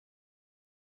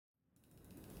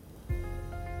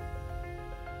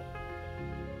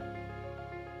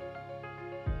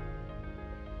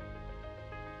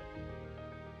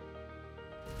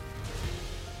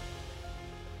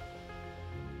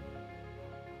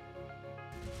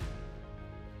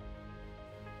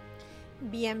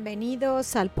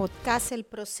Bienvenidos al podcast El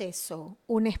Proceso,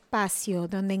 un espacio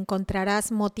donde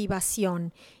encontrarás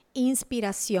motivación,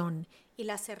 inspiración y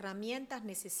las herramientas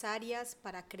necesarias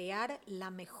para crear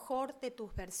la mejor de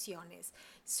tus versiones.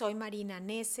 Soy Marina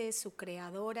Nese, su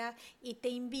creadora, y te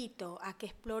invito a que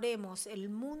exploremos el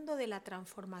mundo de la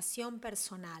transformación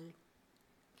personal,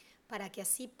 para que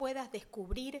así puedas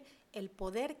descubrir el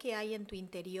poder que hay en tu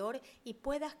interior y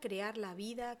puedas crear la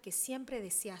vida que siempre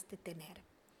deseaste tener.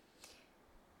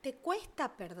 ¿Te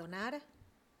cuesta perdonar?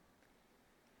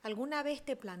 ¿Alguna vez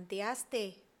te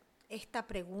planteaste esta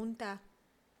pregunta?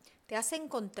 ¿Te has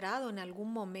encontrado en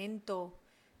algún momento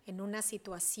en una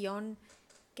situación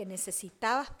que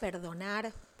necesitabas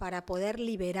perdonar para poder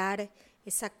liberar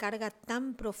esa carga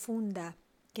tan profunda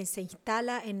que se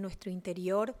instala en nuestro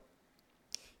interior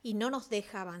y no nos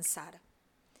deja avanzar?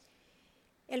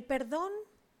 El perdón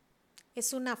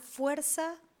es una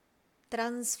fuerza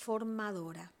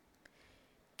transformadora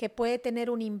que puede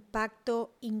tener un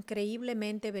impacto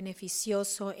increíblemente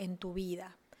beneficioso en tu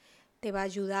vida. Te va a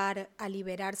ayudar a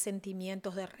liberar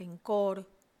sentimientos de rencor,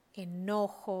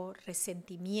 enojo,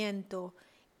 resentimiento,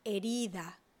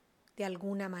 herida de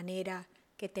alguna manera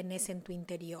que tenés en tu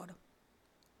interior.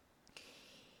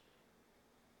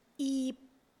 Y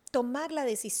tomar la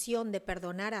decisión de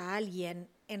perdonar a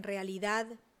alguien en realidad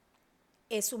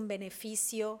es un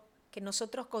beneficio que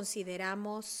nosotros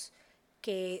consideramos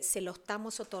que se lo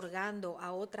estamos otorgando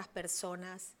a otras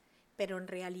personas, pero en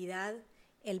realidad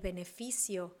el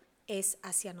beneficio es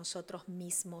hacia nosotros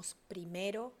mismos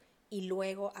primero y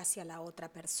luego hacia la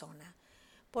otra persona.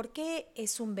 ¿Por qué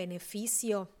es un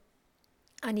beneficio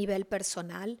a nivel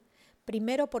personal?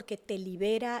 Primero porque te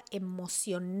libera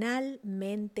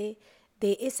emocionalmente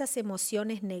de esas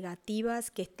emociones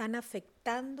negativas que están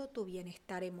afectando tu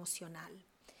bienestar emocional.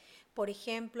 Por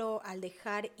ejemplo, al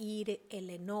dejar ir el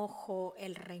enojo,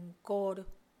 el rencor,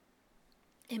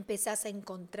 empezás a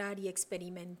encontrar y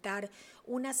experimentar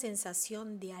una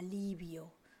sensación de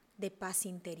alivio, de paz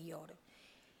interior.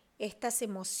 Estas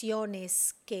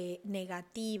emociones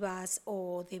negativas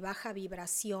o de baja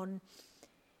vibración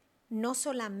no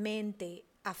solamente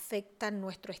afectan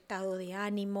nuestro estado de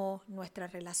ánimo, nuestra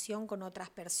relación con otras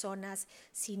personas,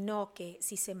 sino que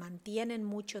si se mantienen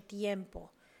mucho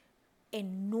tiempo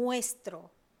en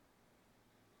nuestro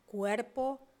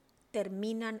cuerpo,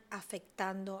 terminan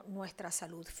afectando nuestra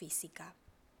salud física.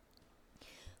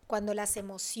 Cuando las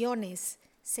emociones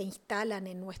se instalan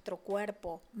en nuestro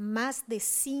cuerpo más de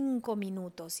 5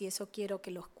 minutos, y eso quiero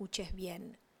que lo escuches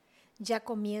bien, ya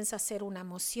comienza a ser una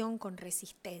emoción con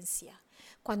resistencia.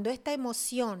 Cuando esta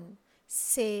emoción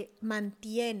se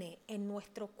mantiene en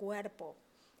nuestro cuerpo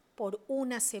por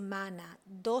 1 semana,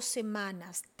 2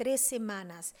 semanas, 3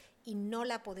 semanas y no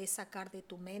la podés sacar de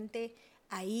tu mente,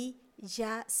 ahí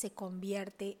ya se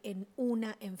convierte en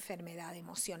una enfermedad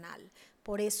emocional.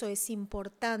 Por eso es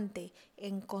importante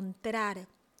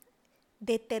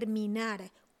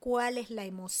determinar cuál es la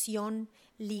emoción,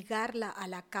 ligarla a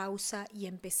la causa y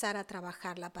empezar a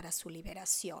trabajarla para su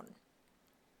liberación.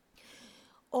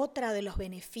 Otro de los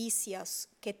beneficios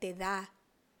que te da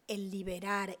el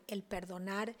liberar, el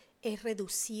perdonar, es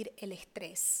reducir el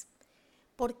estrés.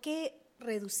 ¿Por qué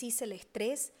reducís el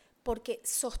estrés? Porque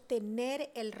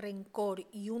sostener el rencor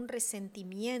y un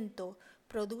resentimiento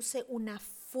produce una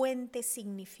fuente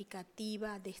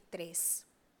significativa de estrés.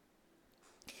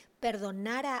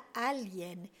 Perdonar a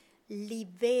alguien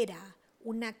libera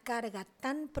una carga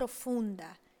tan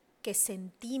profunda que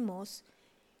sentimos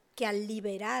que al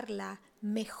liberarla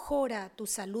mejora tu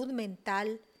salud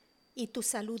mental y tu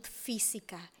salud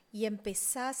física y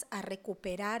empezás a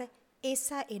recuperar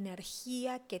esa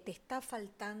energía que te está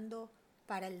faltando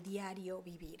para el diario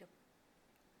vivir.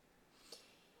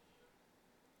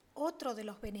 Otro de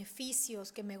los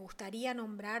beneficios que me gustaría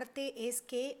nombrarte es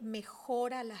que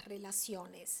mejora las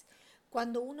relaciones.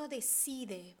 Cuando uno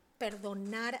decide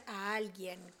perdonar a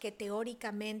alguien que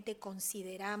teóricamente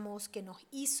consideramos que nos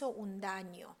hizo un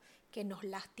daño, que nos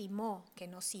lastimó, que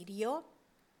nos hirió,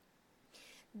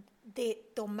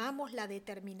 tomamos la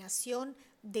determinación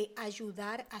de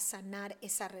ayudar a sanar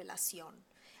esa relación.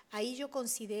 Ahí yo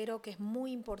considero que es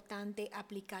muy importante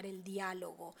aplicar el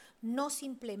diálogo, no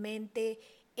simplemente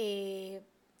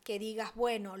que digas,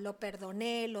 bueno, lo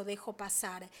perdoné, lo dejo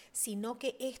pasar, sino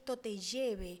que esto te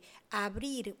lleve a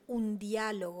abrir un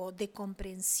diálogo de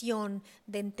comprensión,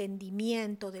 de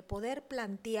entendimiento, de poder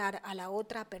plantear a la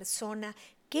otra persona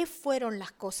qué fueron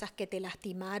las cosas que te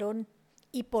lastimaron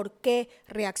y por qué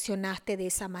reaccionaste de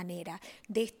esa manera.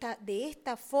 De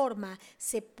esta forma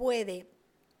se puede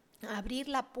abrir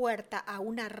la puerta a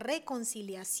una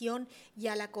reconciliación y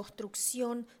a la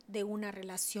construcción de una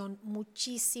relación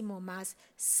muchísimo más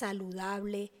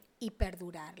saludable y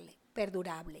perdurable.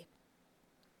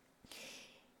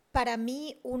 Para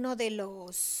mí, uno de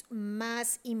los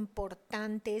más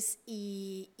importantes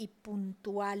y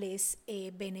puntuales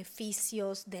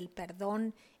beneficios del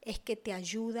perdón es que te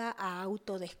ayuda a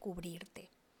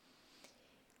autodescubrirte.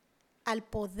 Al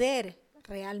poder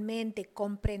realmente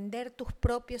comprender tus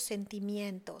propios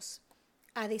sentimientos,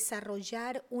 a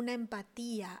desarrollar una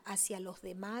empatía hacia los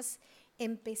demás,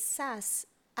 empezás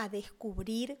a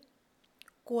descubrir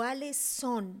cuáles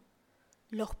son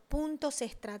los puntos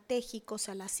estratégicos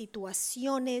a las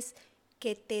situaciones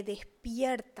que te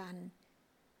despiertan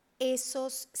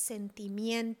esos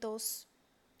sentimientos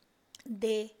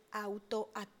de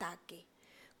autoataque.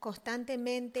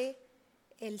 Constantemente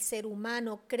el ser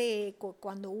humano cree que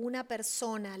cuando una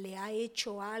persona le ha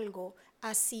hecho algo,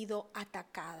 ha sido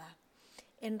atacada.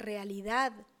 En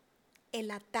realidad, el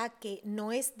ataque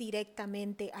no es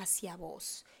directamente hacia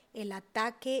vos. El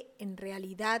ataque, en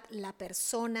realidad, la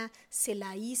persona se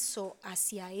la hizo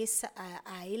hacia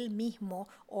a él mismo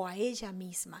o a ella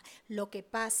misma. Lo que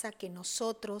pasa que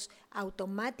nosotros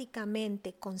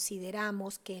automáticamente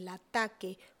consideramos que el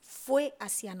ataque fue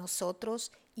hacia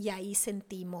nosotros y ahí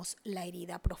sentimos la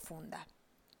herida profunda.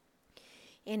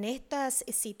 En estas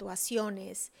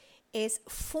situaciones es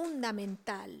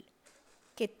fundamental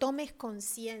que tomes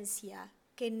conciencia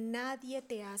que nadie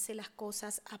te hace las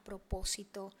cosas a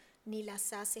propósito ni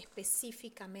las hace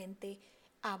específicamente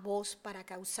a vos para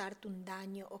causarte un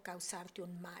daño o causarte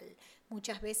un mal.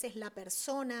 Muchas veces la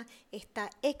persona está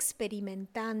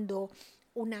experimentando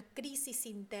una crisis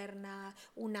interna,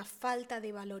 una falta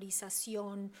de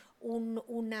valorización,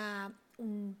 una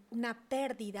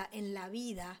pérdida en la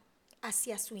vida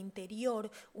hacia su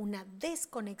interior, una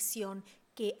desconexión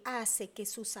que hace que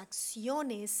sus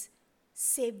acciones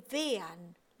se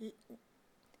vean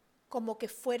como que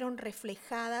fueron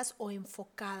reflejadas o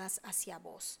enfocadas hacia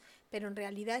vos. Pero en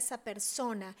realidad esa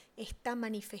persona está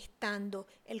manifestando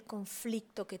el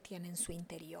conflicto que tiene en su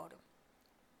interior.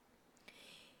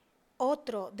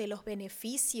 Otro de los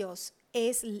beneficios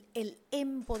es el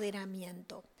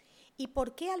empoderamiento. ¿Y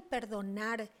por qué al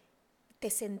perdonar te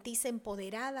sentís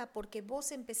empoderada? Porque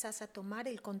vos empezás a tomar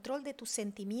el control de tus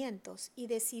sentimientos y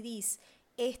decidís,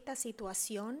 esta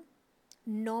situación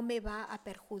no me va a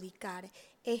perjudicar,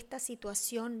 esta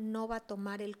situación no va a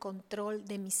tomar el control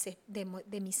de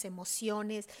mis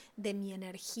emociones, de mi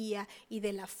energía y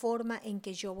de la forma en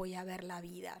que yo voy a ver la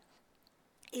vida.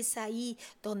 Es ahí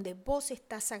donde vos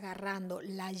estás agarrando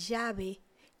la llave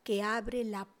que abre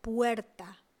la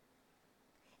puerta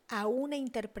a una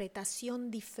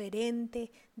interpretación diferente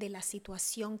de la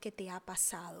situación que te ha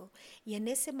pasado. Y en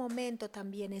ese momento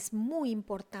también es muy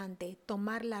importante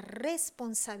tomar la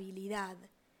responsabilidad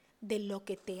de lo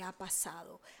que te ha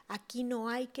pasado. Aquí no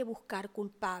hay que buscar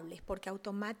culpables, porque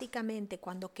automáticamente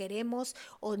cuando queremos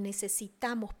o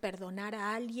necesitamos perdonar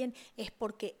a alguien es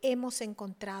porque hemos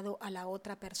encontrado a la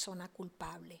otra persona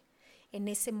culpable. En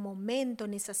ese momento,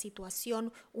 en esa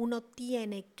situación, uno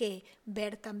tiene que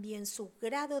ver también su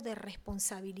grado de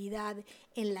responsabilidad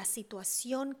en la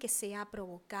situación que se ha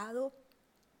provocado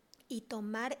y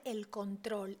tomar el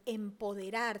control,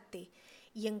 empoderarte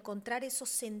y encontrar esos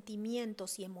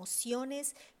sentimientos y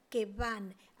emociones que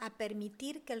van a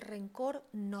permitir que el rencor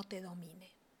no te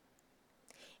domine.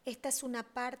 Esta es una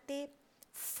parte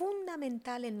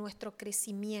fundamental en nuestro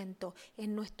crecimiento,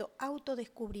 en nuestro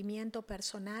autodescubrimiento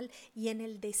personal y en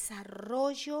el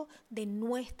desarrollo de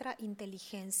nuestra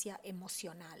inteligencia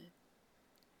emocional.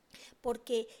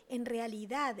 Porque en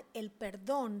realidad el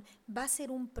perdón va a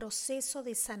ser un proceso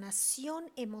de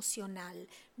sanación emocional,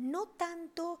 no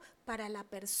tanto para la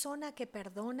persona que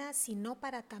perdona, sino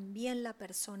para también la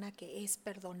persona que es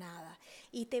perdonada.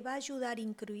 Y te va a ayudar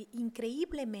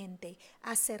increíblemente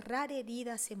a cerrar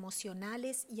heridas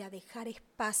emocionales y a dejar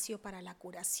espacio para la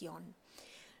curación.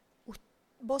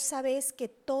 Vos sabés que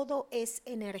todo es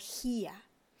energía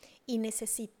y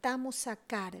necesitamos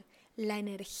sacar la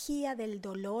energía del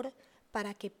dolor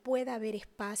para que pueda haber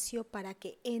espacio para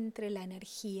que entre la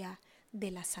energía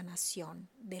de la sanación,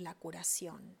 de la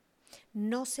curación.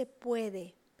 No se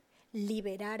puede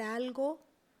liberar algo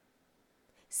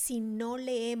si no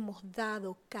le hemos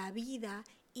dado cabida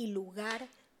y lugar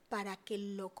para que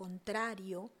lo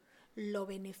contrario, lo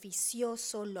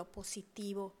beneficioso, lo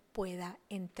positivo pueda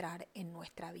entrar en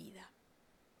nuestra vida.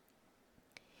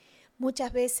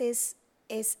 Muchas veces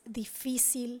es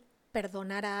difícil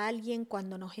perdonar a alguien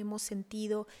cuando nos hemos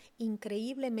sentido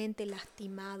increíblemente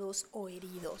lastimados o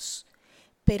heridos.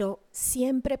 Pero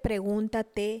siempre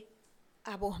pregúntate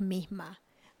a vos misma,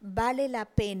 ¿vale la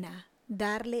pena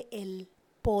darle el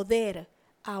poder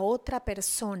a otra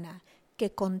persona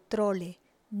que controle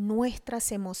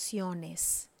nuestras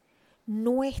emociones,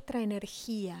 nuestra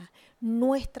energía,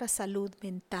 nuestra salud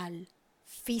mental,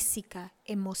 física,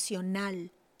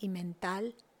 emocional y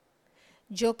mental?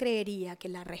 Yo creería que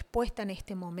la respuesta en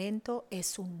este momento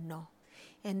es un no.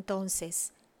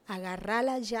 Entonces, agarrá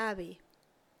la llave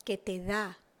que te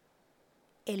da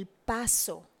el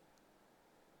paso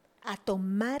a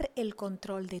tomar el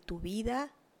control de tu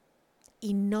vida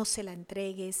y no se la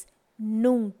entregues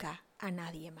nunca a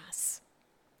nadie más.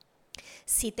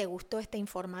 Si te gustó esta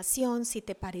información, si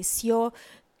te pareció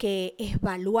que es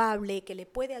valuable, que le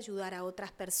puede ayudar a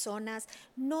otras personas,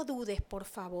 no dudes por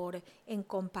favor en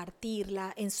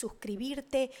compartirla, en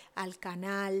suscribirte al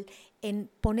canal, en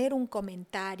poner un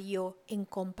comentario, en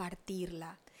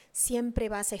compartirla. Siempre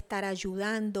vas a estar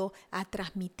ayudando a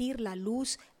transmitir la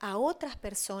luz a otras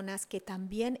personas que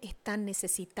también están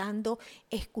necesitando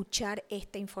escuchar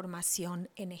esta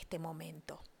información en este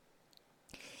momento.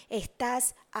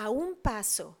 Estás a un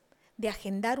paso de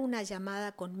agendar una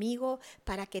llamada conmigo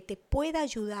para que te pueda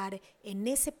ayudar en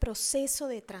ese proceso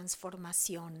de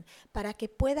transformación, para que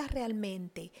puedas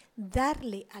realmente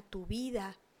darle a tu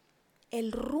vida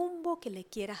el rumbo que le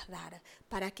quieras dar,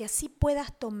 para que así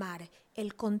puedas tomar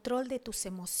el control de tus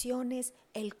emociones,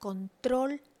 el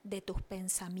control de tus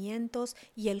pensamientos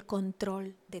y el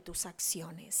control de tus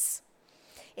acciones.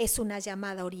 Es una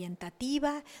llamada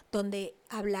orientativa donde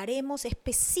hablaremos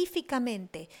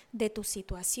específicamente de tu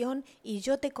situación y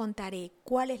yo te contaré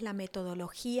cuál es la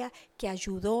metodología que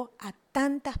ayudó a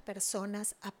tantas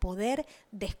personas a poder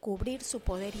descubrir su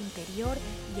poder interior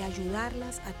y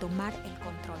ayudarlas a tomar el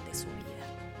control de su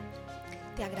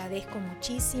vida. Te agradezco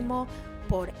muchísimo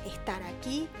por estar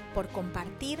aquí, por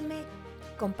compartir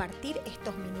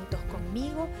estos minutos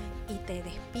conmigo y te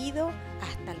despido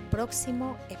hasta el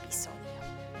próximo episodio.